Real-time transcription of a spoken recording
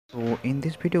So in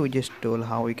this video we just told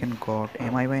how we can got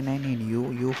Miui 9 in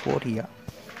Yuphora.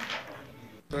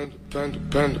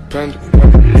 Panda.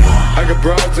 I got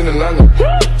broads in Atlanta.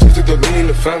 Just took the lean in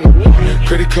the family.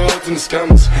 Credit cards and the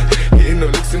scammers. Getting no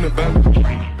licks in the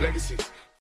band. Legacies.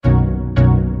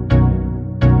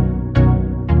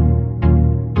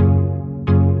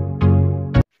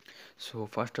 So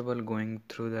first of all, going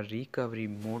through the recovery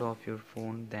mode of your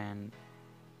phone, then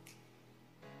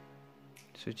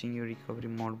switching your recovery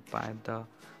mode by the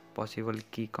possible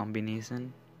key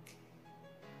combination,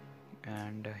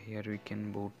 and here we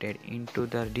can boot it into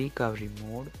the recovery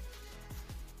mode.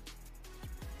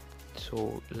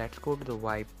 So let's go to the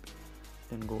wipe,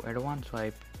 then go advanced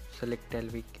wipe, select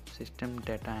Telvic system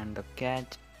data and the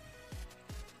cache,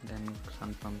 then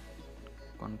confirm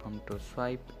to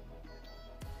swipe,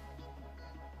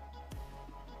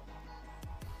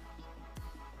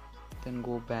 then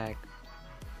go back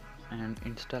and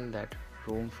install that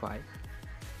ROM file.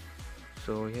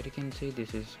 So here you can see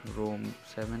this is ROM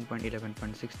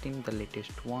 7.11.16, the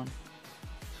latest one.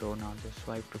 So now just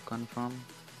swipe to confirm.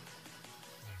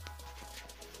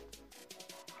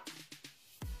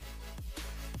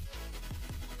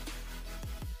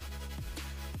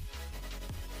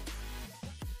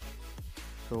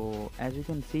 So as you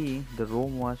can see, the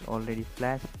ROM was already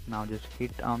flashed. Now just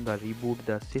hit on the reboot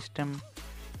the system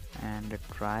and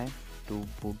try to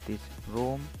boot this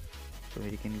ROM. So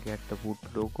here you can get the boot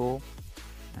logo,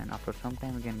 and after some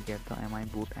time you can get the MI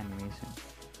boot animation.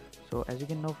 So as you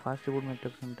can know, fast reboot may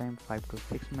take some time, 5 to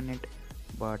 6 minutes,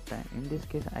 but in this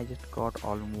case I just got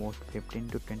almost 15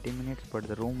 to 20 minutes, but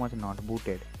the ROM was not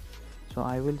booted. So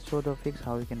I will show the fix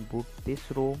how you can boot this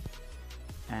ROM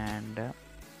and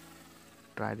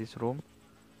try this ROM.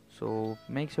 So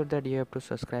make sure that you have to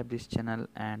subscribe this channel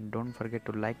and don't forget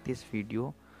to like this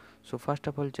video. So first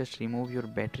of all, just remove your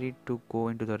battery to go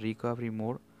into the recovery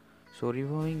mode. So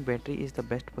removing battery is the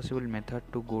best possible method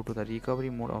to go to the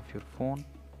recovery mode of your phone.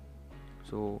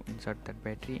 So insert that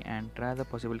battery and try the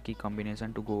possible key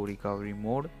combination to go recovery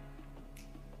mode.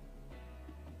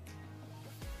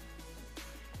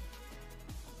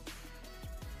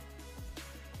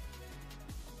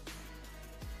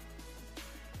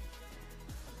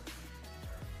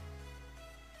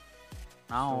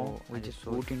 Now we just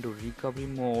boot into recovery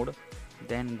mode,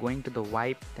 then going to the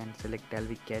wipe, then select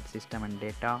LV cache system and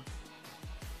data.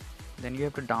 Then you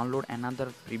have to download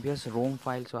another previous ROM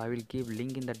file, so I will give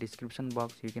link in the description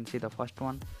box. You can see the first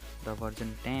one, the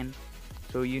version 10.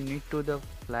 So you need to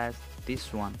flash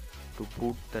this one to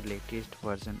boot the latest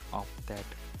version of that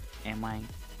MI9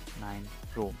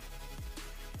 ROM.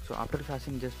 So after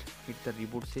flashing, just hit the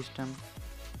reboot system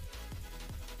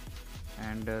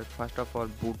and first of all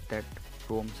boot that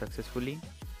ROM successfully.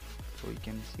 So you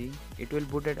can see it will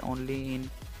boot it only in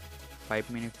 5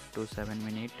 minutes to 7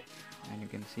 minutes, and you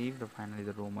can see finally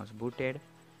the ROM was booted.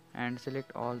 And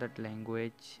select all that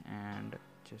language and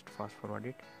just fast forward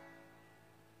it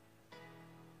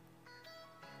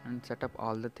and set up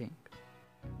all the thing.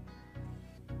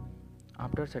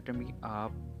 After setting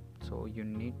up, so you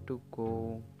need to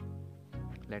go,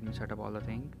 let me set up all the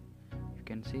thing. You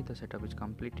can see the setup is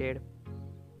completed,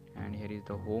 and here is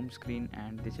the home screen,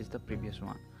 and this is the previous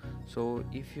one. So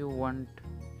if you want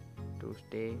to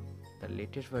stay the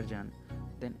latest version,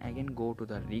 then again go to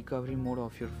the recovery mode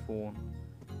of your phone.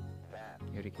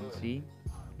 Here you can see,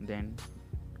 then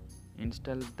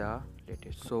install the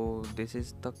latest. So this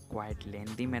is the quite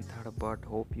lengthy method, but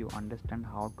hope you understand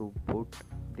how to boot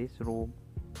this ROM.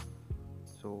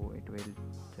 So it will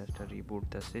just reboot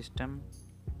the system,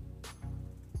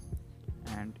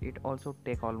 and it also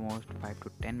take almost 5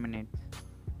 to 10 minutes.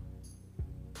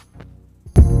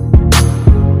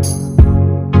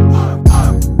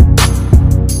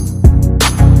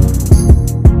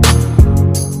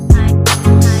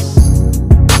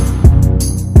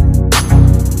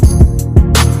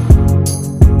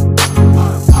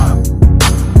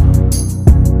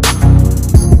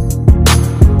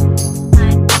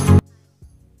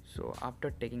 So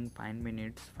after taking 5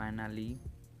 minutes, finally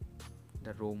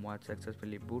the ROM was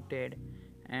successfully booted,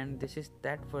 and this is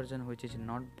that version which is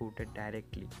not booted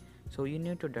directly. So you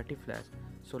need to dirty flash.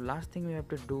 So last thing we have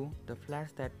to do, the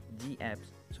flash that G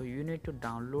apps. So you need to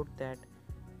download that.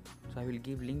 So I will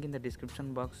give link in the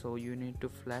description box. So you need to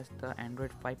flash the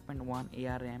Android 5.1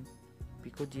 ARM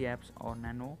Pico G apps or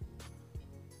Nano.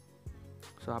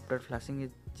 So after flashing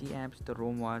its G apps, the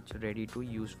ROM was ready to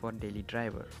use for daily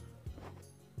driver.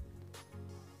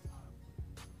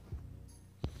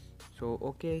 So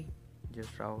okay, just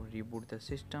now reboot the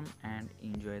system and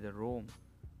enjoy the ROM.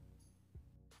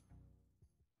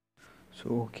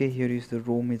 So okay, here is the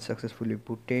ROM is successfully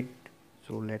booted.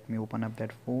 So let me open up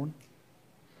that phone.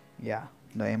 Yeah,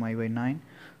 the MIUI 9.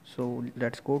 So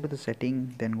let's go to the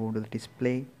setting, then go to the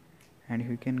display, and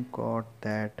you can got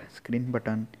that screen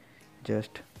button,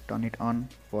 just turn it on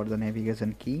for the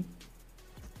navigation key.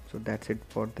 So that's it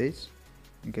for this.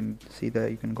 You can see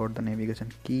you can got the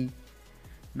navigation key.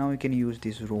 Now you can use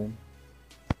this ROM.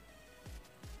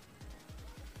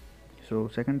 So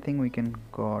second thing, we can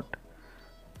got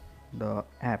the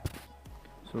app.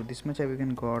 So this much we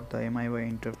can got the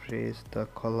MIUI interface, the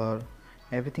color,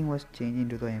 everything was changed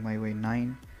into the MIUI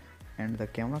 9, and the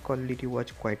camera quality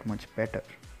was quite much better.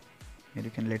 Here you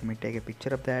can let me take a picture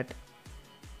of that.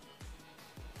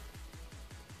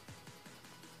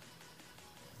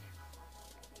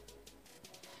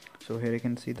 So here you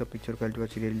can see the picture quality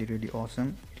was really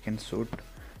awesome. It can shoot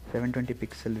 720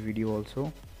 pixel video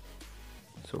also.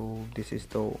 So this is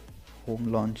the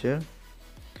home launcher,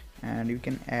 and you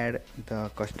can add the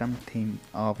custom theme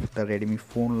of the Redmi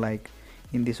phone. Like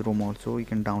in this ROM also you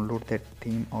can download that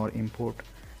theme or import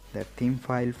that theme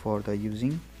file for the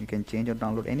using. You can change or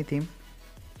download any theme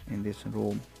in this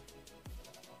ROM.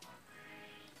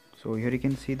 So here you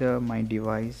can see my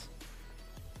device.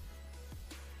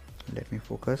 Let me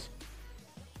focus.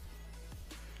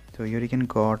 So here you can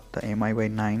got the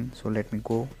MIUI 9. So let me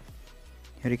go.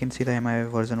 Here you can see the MIUI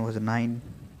version was 9.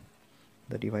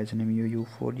 The device name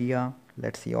Yuphora.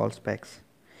 Let's see all specs.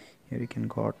 Here you can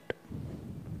got,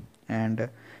 and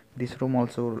this ROM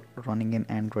also running in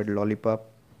Android Lollipop,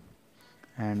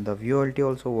 and the viewability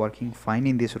also working fine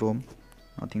in this ROM.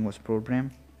 Nothing was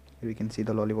programmed. Here you can see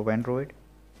the Lollipop Android.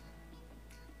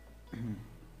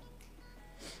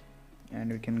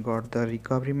 And we can got the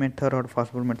recovery method or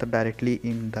fastboot method directly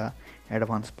in the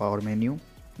advanced power menu.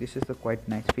 This is the quite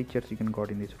nice features you can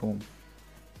got in this ROM.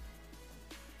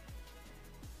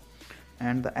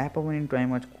 And the app opening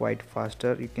time was quite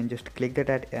faster. You can just click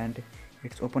that and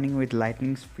it's opening with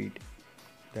lightning speed.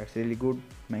 That's really good,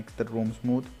 makes the ROM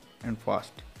smooth and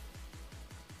fast.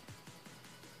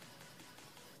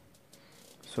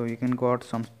 So you can got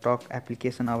some stock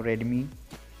application of Redmi.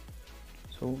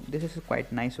 So this is a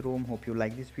quite nice ROM. Hope you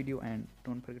like this video and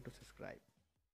don't forget to subscribe.